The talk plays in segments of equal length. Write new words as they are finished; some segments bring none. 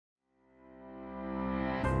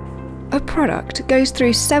A product goes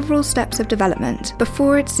through several steps of development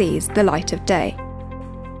before it sees the light of day.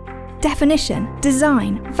 Definition,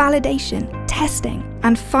 design, validation, testing,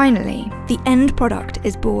 and finally, the end product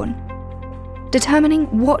is born. Determining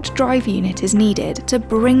what drive unit is needed to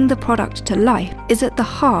bring the product to life is at the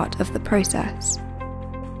heart of the process.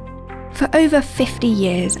 For over 50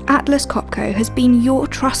 years, Atlas Copco has been your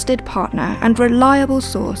trusted partner and reliable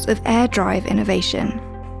source of air drive innovation.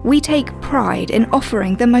 We take pride in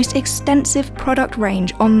offering the most extensive product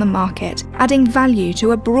range on the market, adding value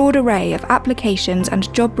to a broad array of applications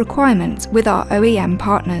and job requirements with our OEM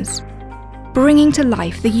partners. Bringing to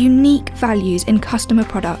life the unique values in customer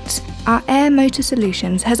products, our air motor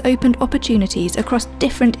solutions has opened opportunities across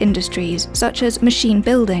different industries such as machine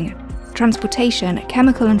building, transportation,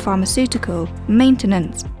 chemical and pharmaceutical,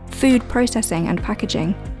 maintenance, food processing and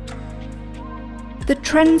packaging. The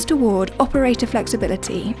trends toward operator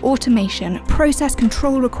flexibility, automation, process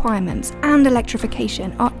control requirements, and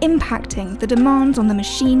electrification are impacting the demands on the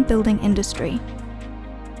machine building industry.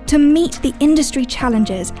 To meet the industry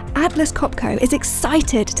challenges, Atlas Copco is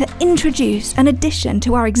excited to introduce an addition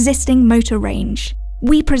to our existing motor range.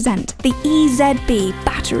 We present the EZB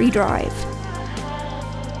battery drive.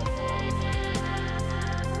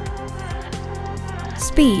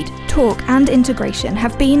 Speed, torque, and integration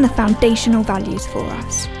have been the foundational values for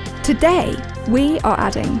us. Today, we are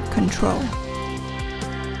adding control.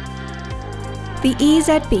 The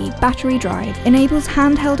EZB battery drive enables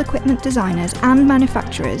handheld equipment designers and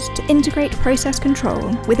manufacturers to integrate process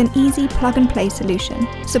control with an easy plug-and-play solution,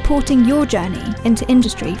 supporting your journey into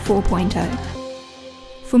Industry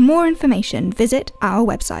 4.0. For more information, visit our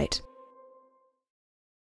website.